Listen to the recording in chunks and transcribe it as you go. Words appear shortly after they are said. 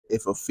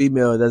if a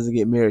female doesn't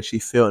get married, she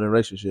failed in a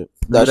relationship.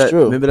 That's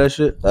true. Remember that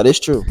shit? That is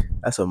true.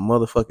 That's a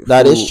motherfucking.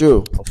 That is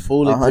true. A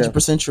full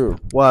 100% true.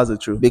 Why is it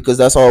true? Because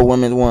that's all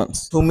women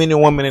want. Too many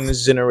women in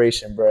this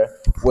generation, bro.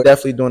 We're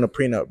definitely doing a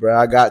prenup, bro.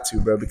 I got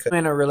to, bro. Because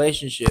in a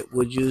relationship,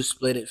 would you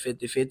split it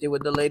 50-50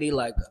 with the lady?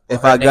 Like,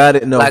 if I got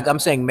it, no. Like I'm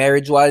saying,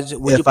 marriage wise,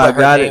 would you put her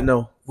got name? It,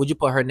 no. Would you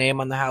put her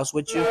name on the house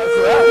with you?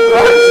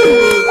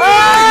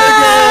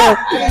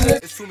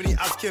 It's too many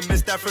I can't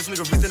miss that first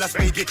nigga reason that's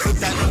why you get clipped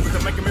that with the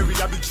mic and Mary,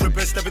 I be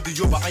tripping, stepping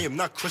through you, but I am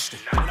not Christian.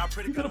 You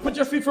gonna put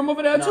your feet from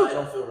over there too? I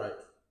don't feel right.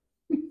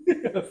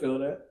 I feel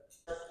that.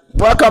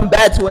 Welcome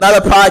back to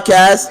another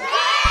podcast.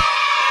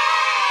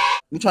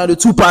 We trying to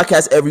do 2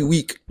 podcasts every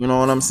week. You know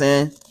what I'm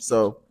saying?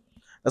 So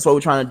that's what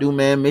we're trying to do,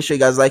 man. Make sure you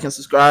guys like and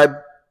subscribe.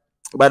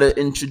 About to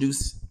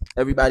introduce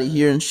everybody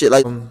here and shit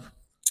like.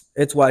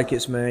 It's White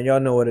Kids, man.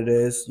 Y'all know what it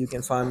is. You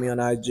can find me on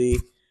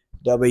IG,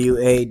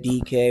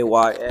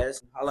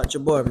 WADKYS. Holla at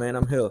your boy, man.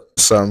 I'm here.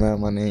 what's up, man?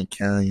 My name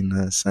Cal, you know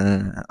what I'm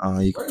saying?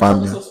 You can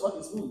find me. So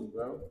fucking smooth,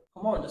 bro.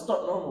 Come on, just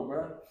talk normal,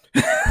 bro.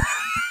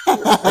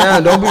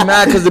 Damn, don't be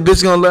mad because the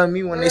bitch gonna love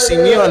me when they see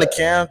me on the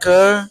cam,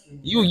 cuz.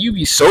 You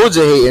be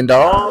soldier hating,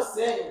 dog.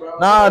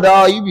 Nah,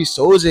 dog, you be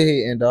soldier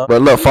hating, dog.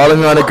 But look, follow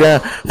me on the gram.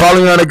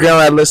 Follow me on the gram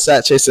at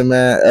Lissack Chaser,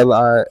 man.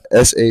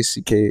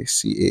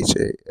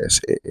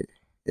 LISACKCHASAA.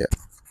 Yeah.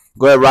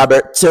 Go ahead,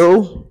 Robert.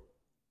 2.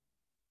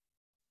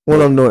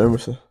 What I'm doing,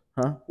 Emerson?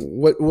 Huh?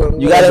 What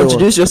You gotta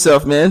introduce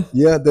yourself, man.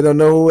 Yeah, they don't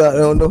know who I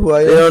am.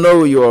 They don't know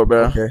who you are,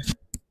 bro. Okay.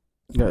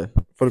 Yeah.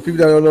 For the people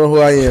that don't know who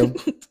I am,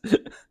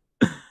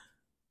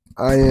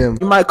 I am.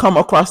 You might come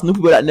across new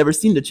people that never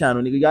seen the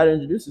channel, nigga. You gotta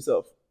introduce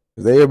yourself.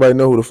 Everybody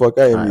know who the fuck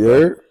I am. You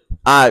heard?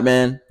 All right,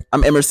 man.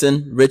 I'm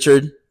Emerson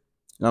Richard. You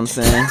know what I'm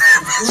saying?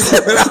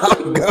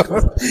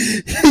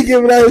 He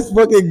giving out his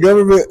fucking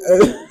government.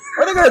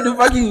 What they gonna do?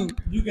 Fucking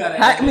You gotta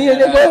hack me,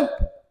 nigga?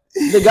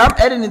 Nigga, I'm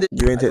editing it.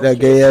 You ain't take that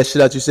gay ass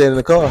shit out you said in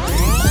the car.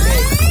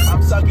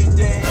 I'm sucking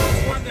dick.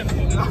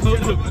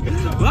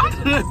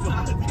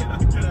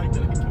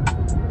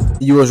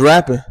 You was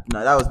rapping.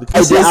 No, that was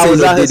because I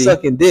was out here Diddy.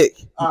 sucking dick.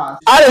 I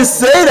didn't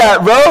say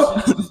that, bro.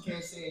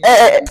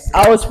 Hey,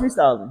 I was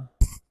freestyling.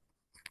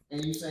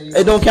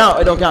 It don't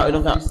count. It don't count. It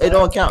don't count. It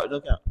don't count. It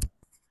don't count.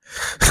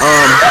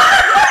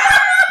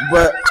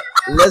 But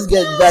let's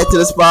get back to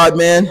the spot,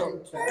 man.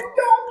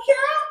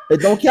 It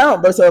don't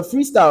count, but it's a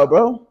freestyle,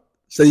 bro.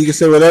 So you can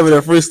say whatever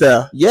the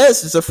freestyle.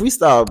 Yes, it's a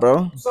freestyle,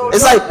 bro. So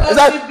it's like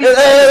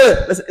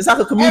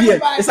a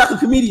comedian. It's like a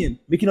comedian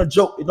making a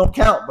joke. It don't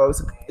count, bro.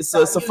 It's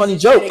a funny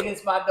joke.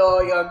 Against my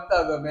dog, Young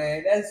Thugger,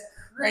 man. That's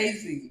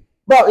crazy.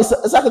 Bro,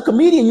 it's like a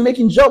comedian. You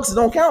making jokes. It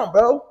don't count,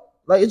 bro.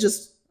 Like it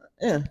just,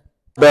 yeah.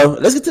 Bro,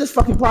 let's get to this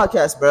fucking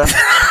podcast, bro. I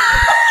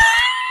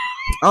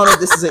don't know if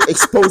this is an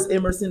exposed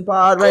Emerson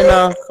pod right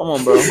now. Come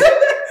on, bro.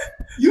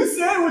 You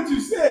said what you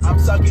said. I'm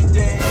sucking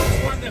dick.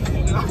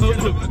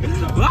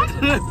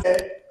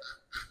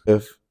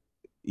 If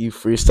you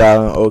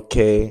freestyling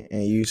okay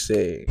and you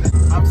say,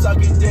 I'm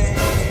sucking dick.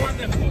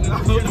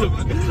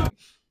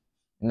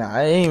 nah,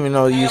 I didn't even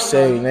know you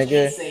say,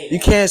 nigga. You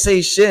can't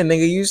say shit,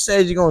 nigga. You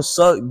said you gonna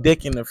suck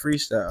dick in the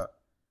freestyle.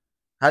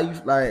 How you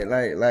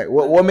like?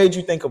 What made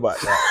you think about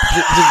that?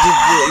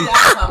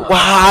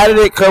 How did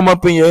it come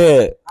up in your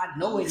head? I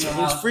know it. It's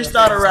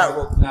freestyle to rap.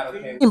 Not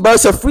okay. Bro,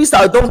 it's a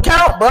freestyle. It don't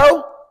count,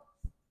 bro.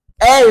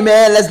 Hey,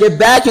 man, let's get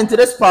back into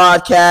this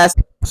podcast.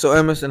 So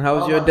Emerson, how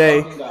was your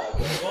day?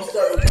 Don't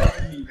start with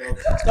fucking me, bro.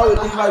 Start with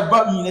anybody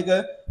but me,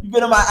 nigga. You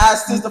been on my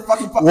ass since the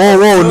fucking.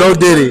 Whoa, no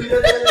Diddy.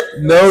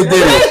 No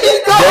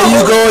Diddy. There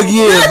you go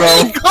again,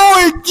 bro.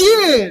 Go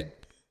again.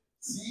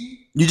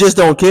 You just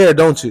don't care,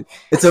 don't you?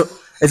 It's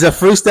a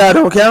freestyle,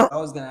 don't count? I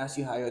was gonna ask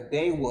you how your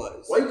day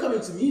was. Why are you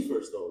coming to me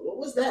first, though? What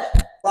was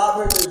that?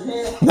 Robert,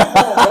 man. Come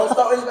on, bro.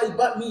 Start with anybody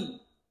but me.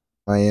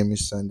 Miami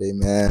Sunday,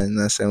 man. You know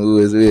what I'm saying? We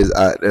was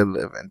out there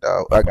living,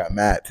 dog. I got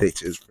mad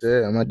pictures.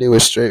 Yeah, my day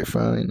was straight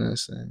fun, you know what I'm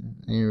saying?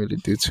 I didn't really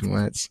do too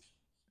much.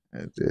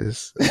 I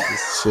just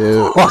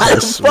chill. Why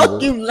the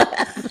fuck you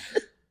laughing?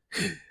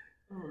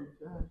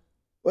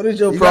 What is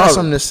your You got problem?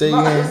 something to say, No,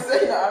 I man? didn't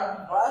say that.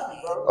 I'm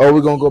laughing, bro. Oh,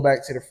 we're gonna go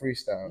back to the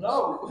freestyle.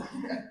 No.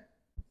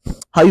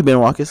 How you been,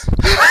 Walkers?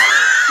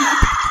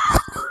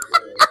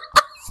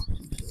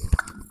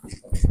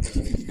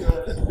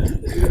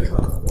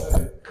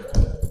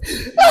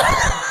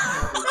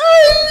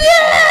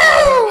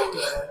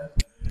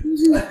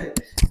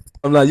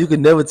 I'm like, you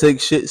can never take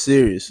shit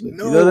seriously.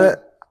 No. You know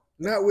that?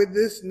 Not with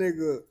this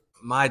nigga.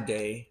 My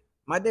day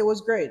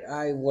was great.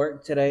 I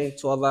worked today,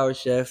 12-hour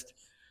shift.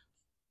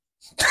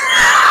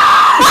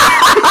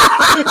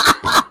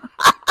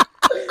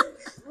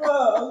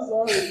 Bro, I'm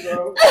sorry,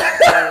 bro.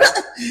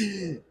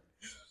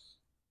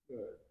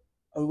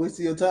 I'm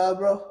wasting your time,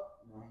 bro.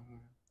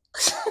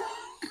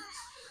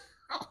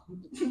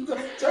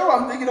 Tell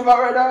what I'm thinking about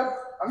right now.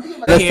 I'm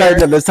thinking about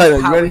Let's tighten up.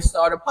 You How ready? we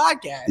start a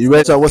podcast. You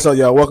ready? So what's up,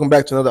 y'all? Welcome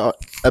back to another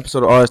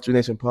episode of RS3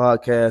 Nation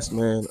Podcast,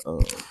 man.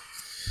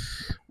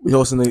 We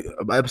hosting an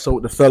episode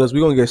with the fellas.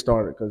 We're gonna get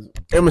started because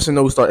Emerson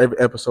knows we start every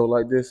episode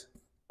like this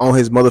on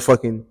his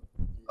motherfucking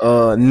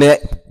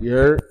net. You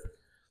heard?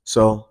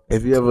 So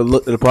if you ever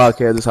looked at the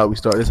podcast, that's how we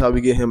start. That's how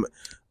we get him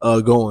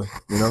going.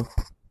 You know,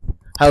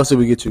 how else do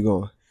we get you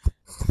going?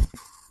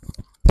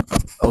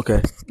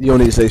 Okay, you don't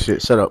need to say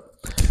shit. Shut up.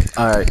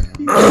 All right.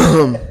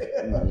 I'm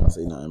not gonna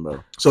say nothing, bro.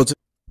 So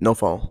no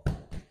phone.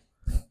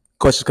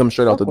 Questions coming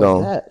straight off the What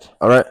was dome. that?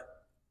 All right.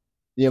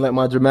 You ain't like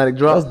my dramatic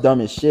drop? That's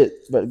dumb as shit.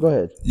 But go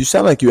ahead. You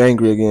sound like you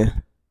angry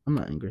again. I'm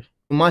not angry.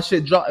 When my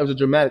shit dropped, it was a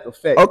dramatic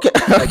effect. Okay.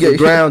 Like the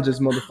ground just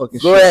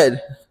motherfucking Go shit.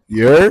 ahead.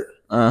 You heard?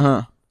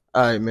 Uh-huh.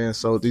 All right, man.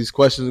 So these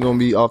questions are gonna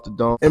be off the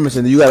dome.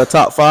 Emerson, do you got a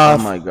top Oh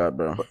five? my god,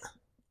 bro.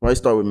 Why you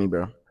start with me,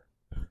 bro?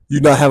 You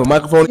not have a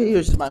microphone? Yeah,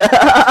 here's my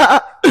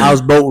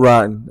How's boat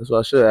riding? That's what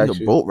I should ask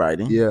you. boat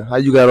riding. Yeah. How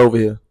you got over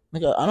here?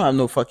 Nigga, I don't have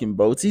no fucking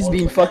boats. He's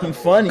being fucking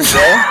funny,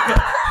 bro.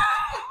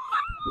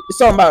 It's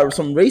talking about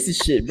some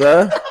racist shit,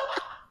 bro.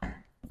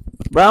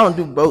 Bro, I don't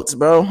do boats,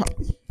 bro.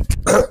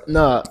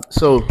 Nah.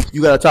 So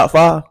you got a top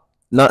five?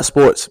 Not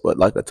sports, but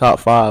like a top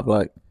five,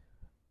 like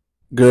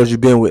girls you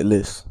been with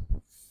list.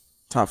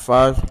 Top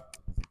 5?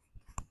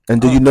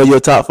 And do you know your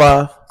top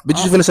five? But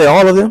you just gonna say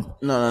all of them?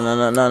 No.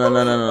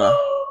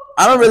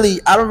 I don't really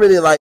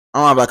like. I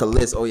don't have like a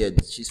list. Oh yeah,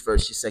 she's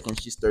first, she's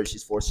second, she's third,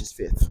 she's fourth, she's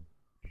fifth.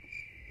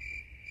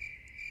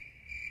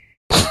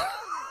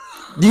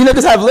 Do you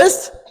niggas have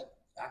lists?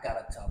 I got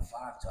a top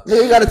 5.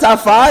 Yeah, you got a top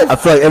 5? I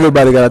feel like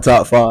everybody got a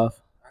top five.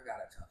 I got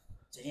a top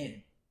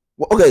 10.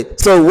 Well, okay,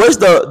 so where's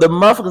the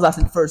motherfuckers I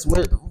think first?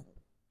 Where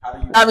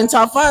having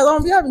top 5? I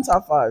don't be having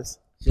top 5s.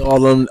 So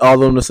all of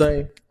them the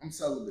same? I'm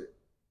celibate.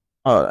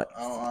 All right,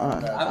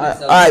 I've been all right,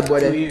 celibate for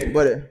 2 buddy, years.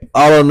 buddy.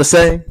 All of them the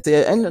same?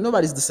 Yeah, ain't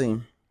nobody's the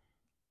same.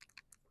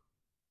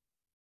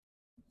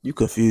 You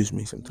confuse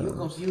me sometimes. You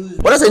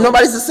confused. What I say?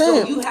 Nobody's the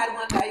So same. you had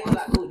one guy you were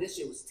like, oh, this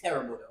shit was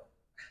terrible though.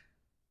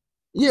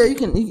 Yeah, you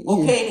can.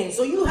 Okay, then.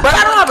 So you. But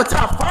I don't have a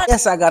top 5.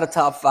 Yes, I got a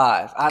top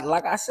 5.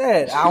 Like I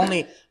said, I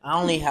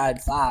only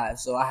had 5,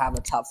 so I have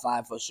a top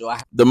 5 for sure.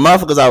 The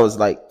motherfuckers I was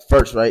like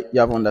first, right? You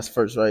have one that's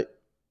first, right?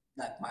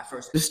 Like my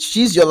first.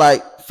 She's your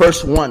like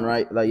first one,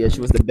 right? Like yeah, she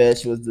was the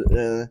best. She was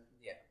the.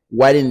 Yeah.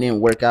 Why didn't it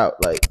work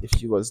out? Like if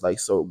she was like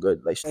so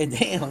good, like Hey,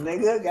 damn,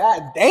 nigga,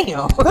 god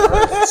damn.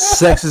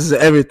 Sex is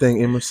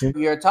everything, Emerson.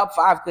 Your top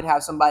 5 could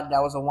have somebody that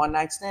was a one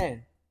night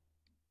stand.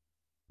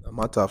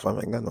 My top five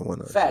ain't got no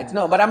one. Facts.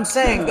 No, but I'm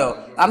saying though.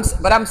 I'm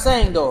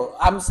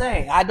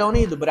saying I don't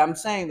either. But I'm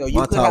saying though, you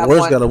My could top have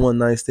worst one. got a one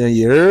night stand.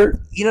 You heard?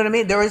 You know what I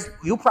mean?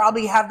 You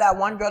probably have that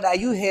one girl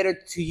that you hit her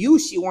to you.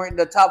 She weren't in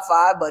the top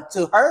 5, but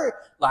to her,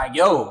 like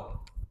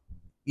yo,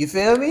 you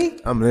feel me?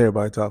 I'm in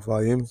everybody top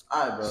five. You hear me?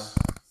 alright, bro.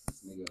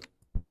 This nigga.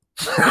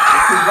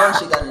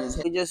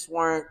 We just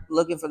weren't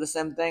looking for the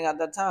same thing at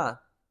that time,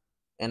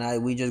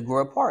 and we just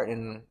grew apart,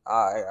 and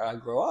I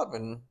grew up,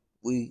 and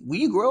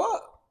we grew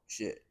up.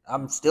 Shit,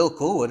 I'm still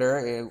cool with her,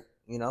 and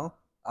you know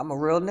I'm a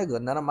real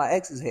nigga. None of my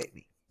exes hate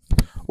me.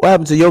 What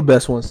happened to your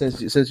best one since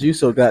you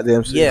so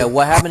goddamn serious? Yeah,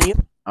 what happened to you?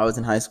 I was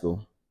in high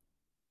school,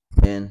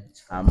 and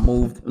I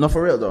moved. No,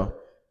 for real though.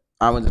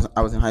 I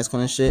was in high school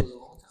and shit.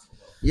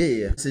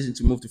 Yeah. Decision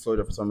to move to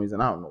Florida for some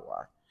reason. I don't know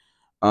why.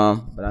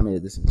 But I made a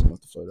decision to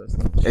move to Florida. So.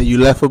 And you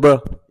left her,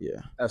 bro?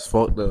 Yeah. That's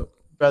fucked up.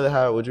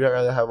 Would you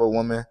rather have a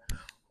woman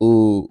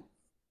who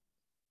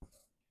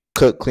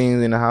cook,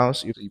 clean in the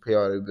house? You pay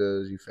all the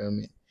bills, you feel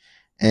me?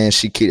 And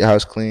she keep the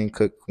house clean,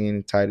 cook, clean,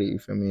 and tidy, you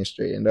feel me, and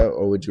straightened up?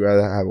 Or would you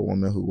rather have a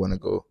woman who want to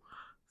go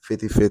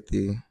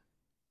 50-50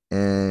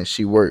 and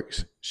she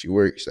works?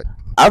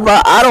 I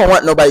don't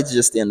want nobody to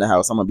just stay in the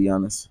house. I'm gonna be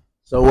honest.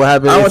 So what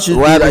happened? I want you to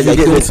what be happened? like,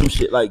 You doing get some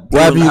shit like.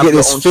 what happened? You have get your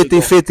this own shit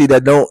going. 50-50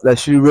 that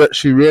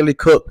she rarely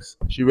cooks.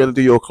 She rarely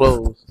do your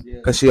clothes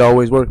because she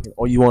always working.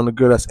 Or you want a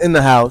girl that's in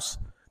the house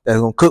that's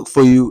gonna cook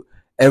for you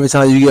every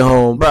time you get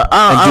home, But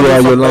and do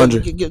all your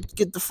laundry.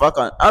 Get the fuck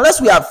on. Unless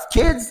we have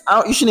kids,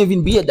 you shouldn't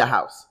even be at the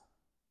house.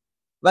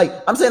 Like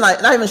I'm saying,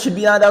 like not even should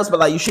be at the house, but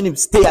like you shouldn't even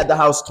stay at the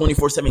house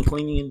 24/7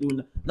 cleaning and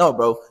doing. No,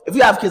 bro. If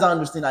you have kids, I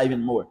understand that even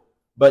more.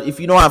 But if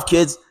you don't have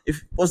kids,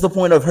 what's the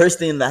point of her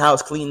staying in the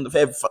house cleaning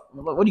the?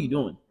 What are you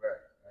doing?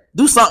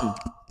 Do something.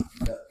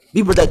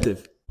 Be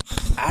protective.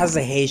 As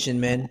a Haitian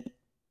man,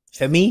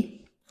 for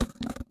me,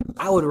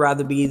 I would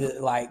rather be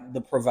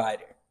the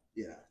provider.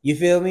 Yeah. You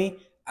feel me?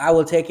 I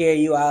will take care of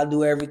you. I'll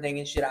do everything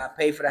and shit. I'll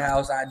pay for the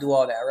house. I do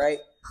all that, right?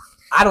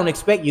 I don't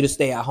expect you to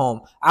stay at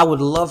home. I would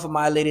love for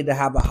my lady to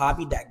have a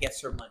hobby that gets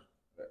her money.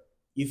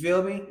 You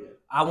feel me?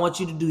 I want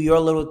you to do your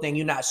little thing.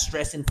 You're not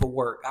stressing for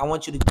work. I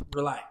want you to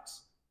relax.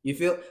 You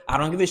feel? I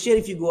don't give a shit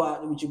if you go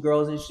out with your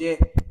girls and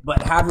shit,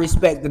 but have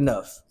respect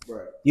enough.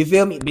 Right. You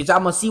feel me? Bitch,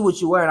 I'm gonna see what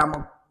you wear and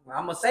I'm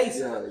gonna say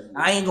something. Yeah.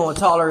 I ain't gonna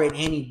tolerate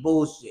any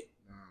bullshit.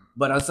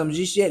 But on some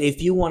G shit,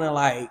 if you wanna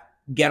like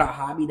get a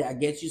hobby that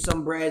gets you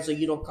some bread so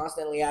you don't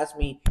constantly ask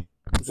me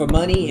for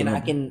money and I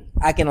can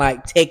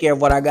like take care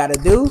of what I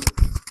gotta do,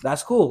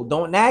 that's cool.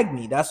 Don't nag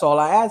me. That's all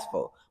I ask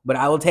for. But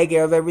I will take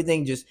care of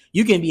everything. Just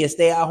you can be a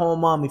stay-at-home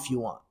mom if you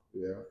want.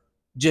 Yeah.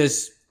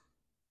 Just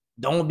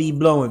don't be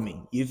blowing me.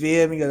 You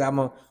feel me? Because I'm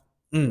a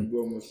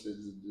When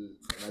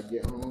I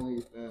get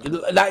home,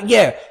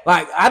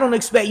 like I don't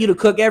expect you to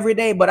cook every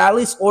day, but at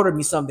least order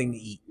me something to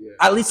eat. Yeah.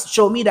 At least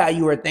show me that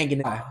you were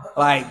thinking.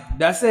 Like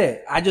that's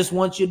it. I just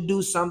want you to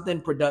do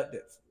something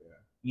productive.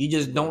 You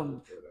just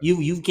don't.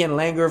 You can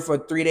linger for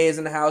 3 days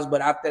in the house,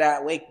 but after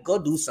that, wait, go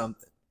do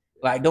something.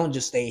 Like don't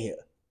just stay here.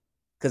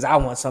 Cause I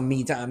want some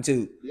me time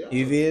too.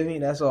 You feel me?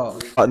 That's all.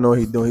 I know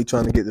he doing. He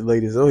trying to get the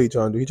ladies. Oh, he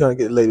trying to do. He trying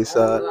to get the ladies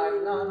side. Like,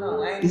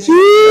 no, I ain't.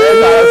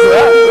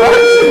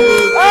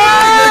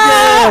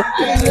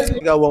 I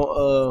think I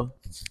want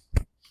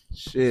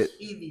shit.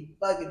 He be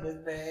bugging this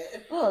man.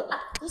 Look,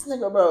 this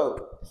nigga, bro,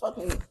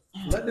 fucking.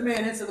 Let the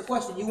man answer the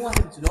question. You want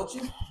him to, don't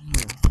you?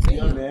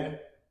 Yeah, man.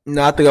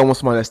 Nah, I think I want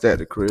somebody that stay at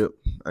the crib.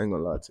 I ain't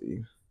gonna lie to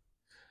you.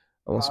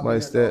 I want somebody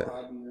to stay.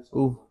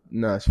 Ooh,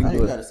 nah, she I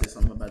good. gotta say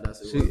something about that.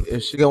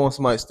 If she gonna want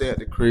somebody to stay at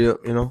the crib,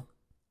 you know,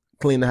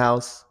 clean the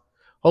house.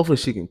 Hopefully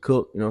she can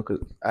cook, you know, cause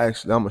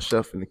I'm a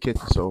chef in the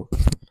kitchen, so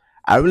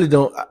I really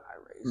don't.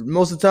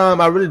 Most of the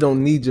time, I really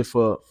don't need you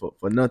for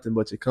nothing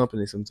but your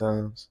company.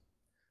 Sometimes,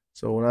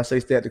 so when I say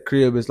stay at the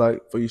crib, it's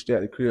like for you stay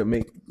at the crib,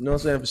 make you know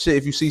what I'm saying. For shit,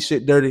 if you see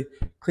shit dirty,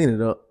 clean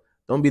it up.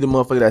 Don't be the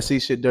motherfucker that see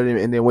shit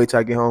dirty and then wait till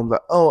I get home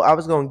like, oh, I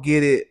was gonna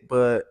get it,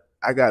 but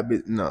I got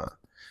bit. Nah,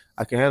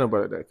 I can't handle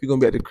about that. If you're gonna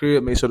be at the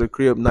crib, make sure the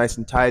crib nice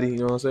and tidy. You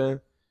know what I'm saying.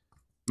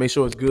 Make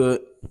sure it's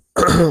good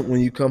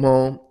when you come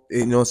home.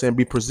 You know what I'm saying.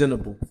 Be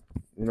presentable.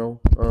 You know,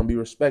 be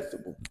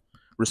respectable.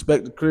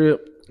 Respect the crib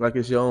like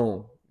it's your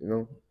own. You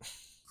know.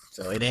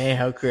 So it ain't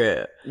her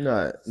crib.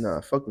 Nah,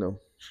 fuck no.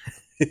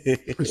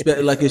 Respect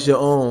it like it's your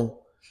own,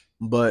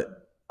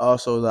 but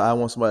also like, I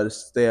want somebody to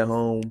stay at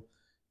home,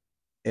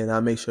 and I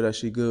make sure that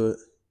she good.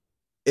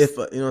 If you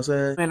know what I'm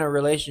saying. In a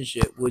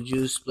relationship, would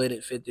you split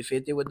it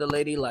 50-50 with the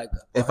lady? Like,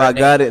 if I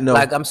got it, no.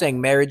 Like I'm saying,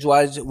 marriage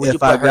wise, would if you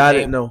put I her got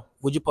name, it, no.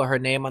 Would you put her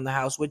name on the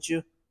house with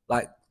you,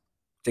 like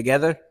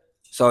together?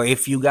 So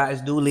if you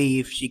guys do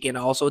leave, she can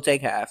also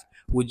take half.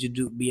 Would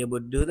you be able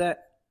to do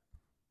that?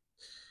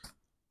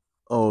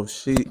 Oh,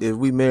 if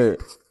we married,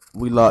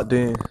 we locked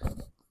in.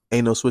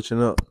 Ain't no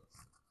switching up.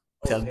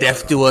 Till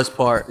death do us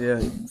part.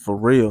 Yeah, for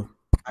real.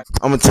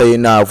 I'm gonna tell you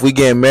now. If we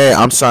get married,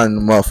 I'm signing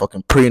the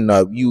motherfucking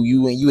prenup.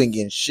 You ain't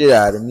getting shit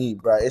out of me,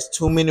 bro. It's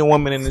too many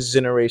women in this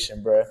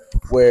generation, bro.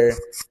 Where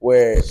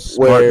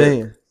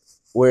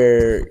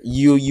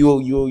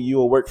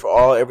you'll work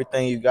for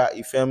everything you got.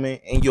 You feel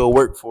me? And you'll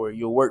work for it.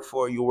 You'll work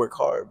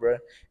hard, bro.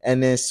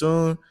 And then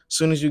soon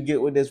as you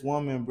get with this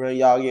woman, bro,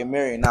 y'all get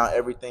married. Now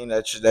everything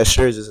that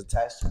shares is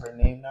attached to her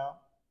name now.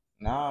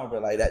 Nah, bro,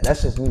 like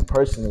that's just me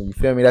personally. You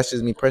feel me? That's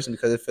just me personally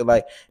because I feel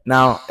like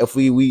now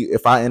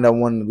if I end up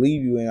wanting to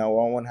leave you and I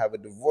want to have a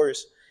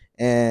divorce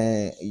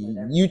and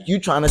you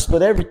trying to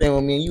split everything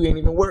with me and you ain't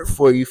even work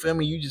for it. You feel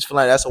me? You just feel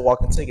like that's a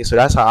walking ticket. So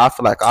that's how I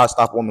feel like I'll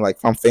stop a woman. Like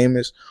if I'm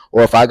famous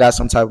or if I got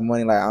some type of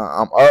money, like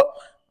I'm up.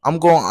 I'm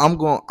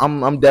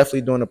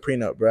definitely doing a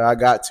prenup, bro. I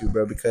got to,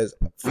 bro, because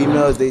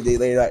females they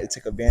like to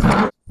take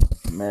advantage.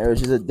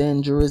 Marriage is a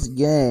dangerous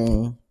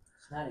game.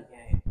 It's not a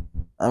game.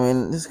 I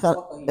mean,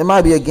 it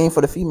might be a game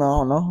for the female. I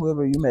don't know.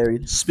 Whoever you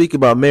married. Speak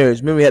about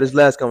marriage. Remember we had this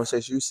last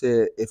conversation. You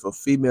said if a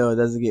female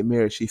doesn't get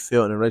married, she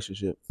failed in a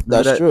relationship.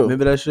 That's true.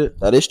 Remember that shit?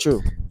 That is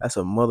true. That's a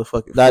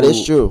motherfucking. That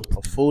is true.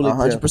 A fool.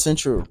 100%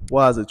 true.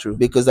 Why is it true?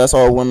 Because that's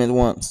all women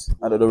want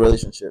out of the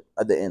relationship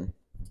at the end,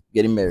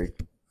 getting married.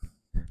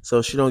 So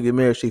if she don't get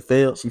married, she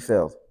failed. She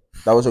failed.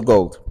 That was her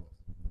goal.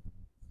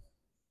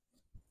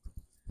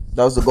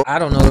 That was the goal. I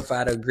don't know if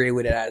I'd agree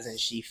with it as in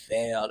she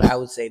failed. I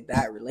would say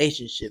that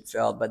relationship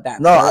failed, but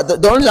that no.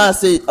 The only reason I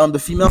say the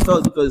female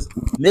failed because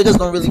niggas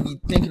don't really be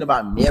thinking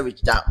about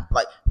marriage. That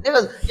like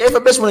niggas, if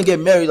a bitch want to get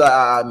married, like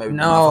I married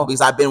no,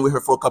 because I've been with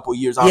her for a couple of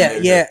years.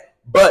 Yeah.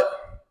 But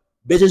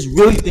bitches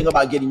really think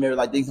about getting married,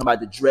 like thinking about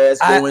the dress,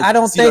 going, I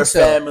don't see think her so.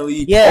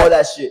 Family, yeah, all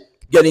that shit.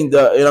 Getting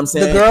the, you know what I'm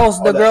saying?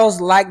 The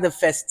girls like the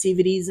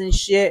festivities and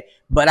shit,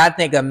 but I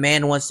think a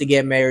man wants to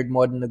get married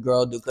more than the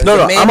girl do.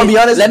 No, I'm gonna be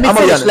honest. Let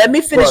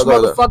me finish,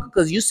 motherfucker,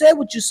 because you said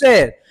what you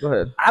said. Go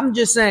ahead. I'm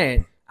just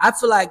saying, I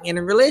feel like in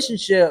a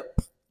relationship,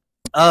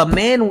 a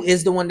man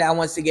is the one that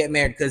wants to get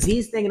married because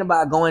he's thinking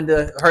about going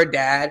to her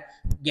dad,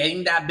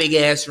 getting that big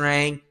ass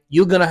ring.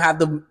 You're gonna have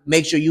to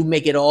make sure you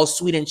make it all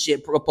sweet and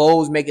shit,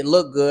 propose, make it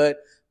look good.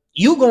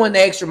 You going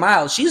the extra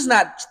mile. She's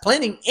not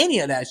planning any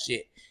of that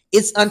shit.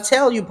 It's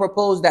until you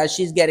propose that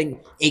she's getting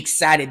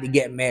excited to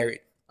get married.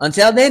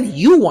 Until then,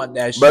 you want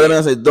that shit. But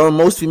I say, don't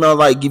most females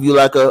like give you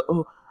like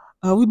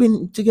we've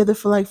been together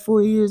for like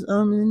 4 years.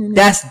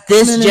 That's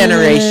this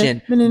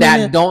generation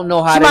that don't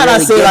know how to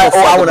really say give like, a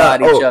fuck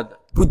about each other.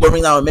 Put the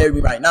ring out and marry me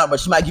right now, but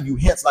she might give you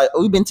hints like,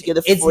 we've been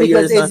together for 4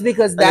 years. It's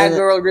because that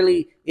girl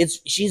really,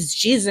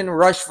 she's in a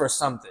rush for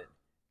something.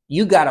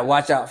 You gotta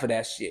watch out for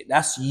that shit.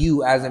 That's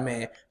you as a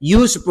man.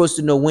 You're supposed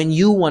to know when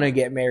you want to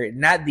get married,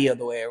 not the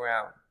other way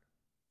around.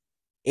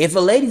 If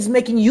a lady's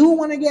making you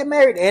want to get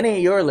married, it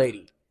ain't your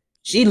lady.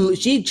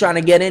 She trying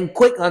to get in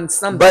quick on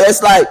something. But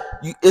it's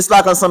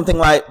like on something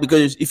like,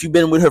 because if you've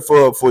been with her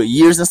for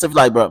years and stuff,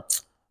 like, bro,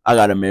 I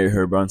gotta marry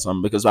her, bro, and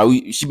something because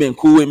she been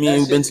cool with me. That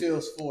And shit been.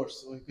 feels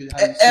forced. So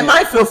It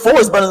might feel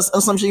forced, but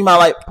on some shit you might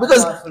like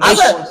because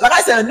like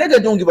I said, a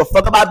nigga don't give a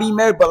fuck about being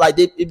married, but like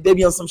they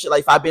be on some shit.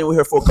 Like if I've been with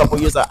her for a couple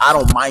years, like, I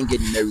don't mind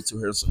getting married to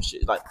her or some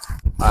shit. Like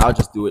I'll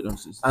just do it.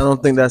 I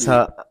don't think that's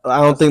how.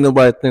 I don't think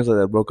nobody thinks like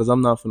that, bro. Because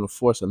I'm not gonna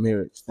force a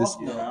marriage.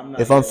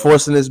 If I'm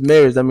forcing this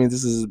marriage, that means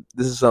this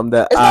is something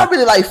that it's not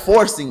really like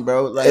forcing,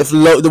 bro. Like if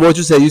what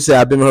you said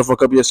I've been with her for a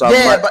couple years. So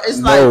yeah, but it's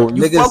like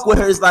you niggas, fuck with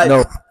her. It's like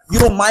no. you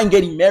don't mind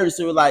getting married.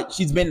 So like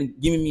she's been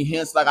giving me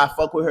hints. Like I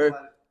fuck with her.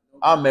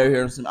 I'll marry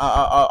her.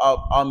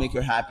 I'll make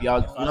her happy. You know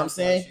what I'm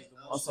saying?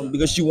 Awesome,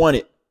 because she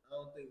wanted. I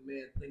don't think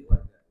men think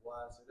like that. Why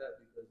I say that?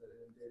 Because at the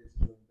end of the day, it's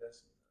your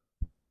investment.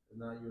 And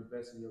now you're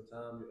investing your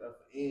time, your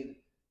effort, and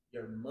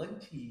your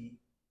money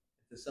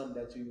into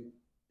something that you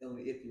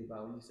only iffy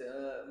about. When you say,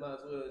 might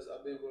as well,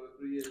 I've been for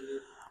 3 years.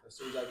 As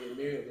soon as I get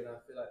married, then I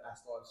feel like I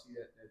start to see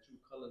that true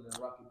color in that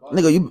rocky bottom.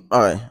 Nigga, you all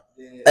right?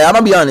 Hey, I'm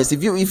gonna be honest.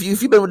 If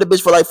you've been with the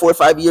bitch for like 4 or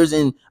 5 years,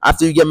 and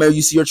after you get married,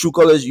 you see your true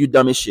colors, you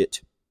dumb as shit.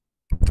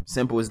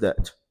 Simple as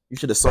that. You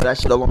should have saw that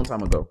shit a long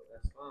time ago.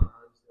 That's fine.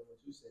 I understand what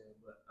you're saying,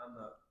 but I'm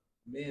not.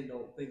 Men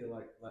don't think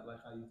like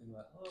how you think.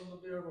 Like, I'm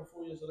gonna be here for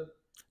 4 years. So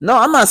no,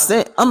 I'm not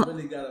saying. I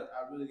really gotta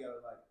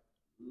like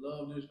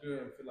love this girl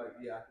and feel like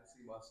I can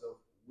see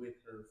myself with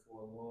her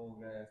for a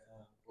long ass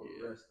time for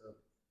the rest of it.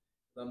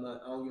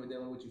 I don't give a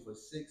damn with you for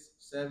 6,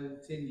 7,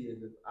 10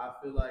 years. If I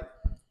feel like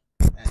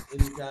at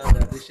any time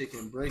that this shit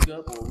can break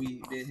up or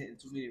we been hitting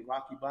too many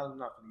rocky bottoms, I'm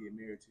not gonna get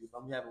married to you. If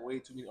I'm having way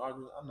too many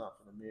arguments, I'm not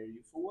gonna marry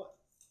you for what?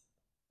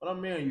 What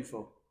I'm marrying you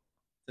for?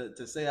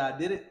 To say I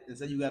did it and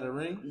say you got a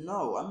ring?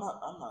 No, I'm not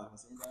gonna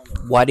say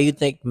that. Why do you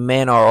think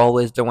men are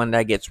always the one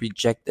that gets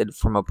rejected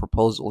from a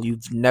proposal?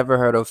 You've never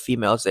heard of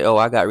females say, "Oh,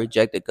 I got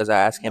rejected because I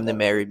asked him to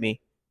marry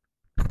me."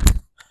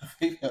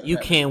 You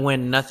can't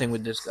win nothing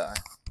with this guy.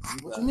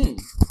 What you mean?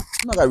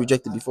 I got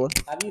rejected before.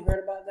 Have you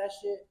heard about that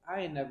shit?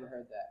 I ain't never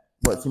heard that.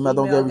 What, female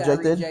don't get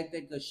rejected?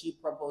 Rejected because she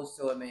proposed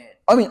to a man.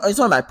 I mean, are you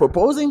talking about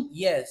proposing?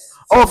 Yes.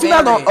 Oh,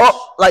 female don't.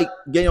 Oh, like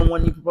getting on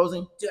one knee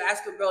proposing? To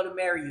ask a girl to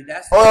marry you.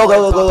 That's. Oh,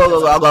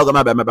 go.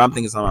 My bad. I'm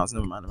thinking something else.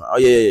 Never mind. Oh,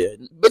 yeah.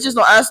 Bitches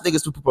don't ask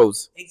niggas to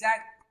propose.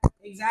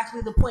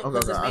 Exactly the point.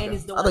 Because the man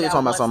is the one. I thought you were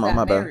talking about something.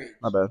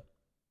 My bad.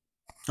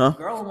 Huh?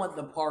 Girl want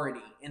the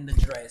party in the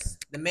dress.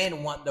 The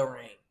man want the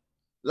ring.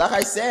 Like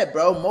I said,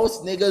 bro,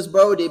 most niggas,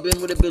 bro, they've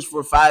been with a bitch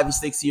for 5 or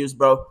 6 years,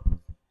 bro.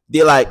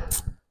 They're like,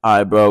 all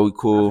right, bro, we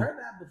cool. I've heard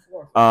that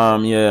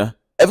before. Yeah.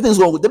 Everything's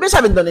wrong. The bitch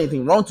haven't done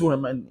anything wrong to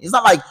him, man. It's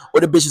not like what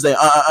the bitch is saying,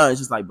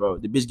 It's just like, bro,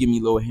 the bitch give me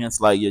little hints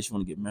like, yeah, she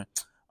want to get married.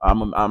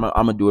 I'm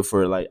gonna do it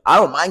for her. Like, I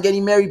don't mind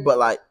getting married, but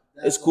like,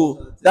 it's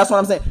cool. That's what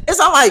I'm saying. It's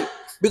not like,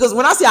 because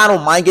when I say I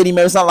don't mind getting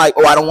married, it's not like,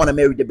 oh, I don't want to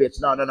marry the bitch.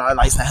 No.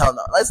 Like, it's hell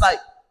no. It's like,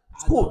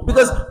 it's cool.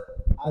 Because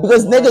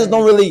niggas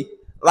don't really,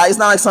 like, it's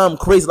not like something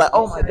crazy. Like,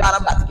 oh my God,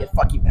 I'm about to get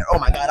fucking married. Oh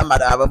my God, I'm about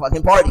to have a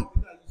fucking party.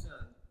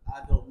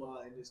 I don't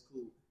mind. It's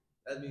cool.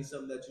 That means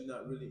something that you're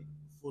not really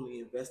fully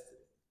invested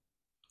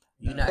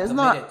in. You're not it's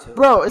committed not, to.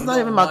 bro. It's not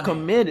even about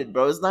committed,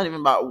 bro. It's not even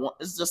about one.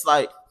 It's just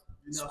like,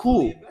 it's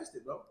cool.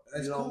 Invested, bro.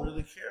 That's you don't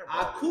really care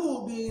about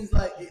cool means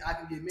like I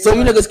can get married. So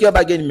you niggas care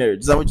about getting married?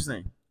 Is that what you're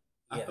saying?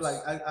 I feel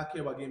like I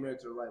care about getting married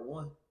to the right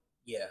one.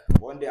 Yeah.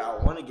 One day I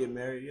want to get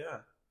married. Yeah.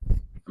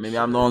 Maybe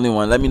I'm the only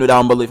one. Let me know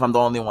down below if I'm the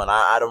only one.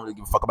 I don't really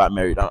give a fuck about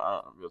married.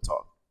 Real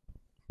talk.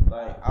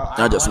 Like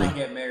I just want to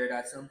get married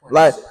at some point.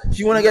 Like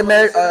she want to get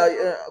married.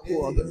 Yeah.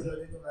 Cool.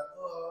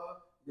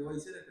 The way you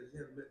said it, because you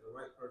haven't met the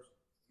right person.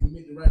 You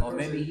meet the right person. Or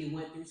maybe he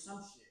went through some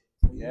shit.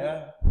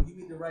 Yeah. When you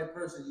meet the right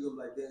person, you're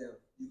gonna be like, damn.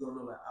 You're gonna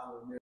know like I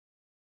want to marry.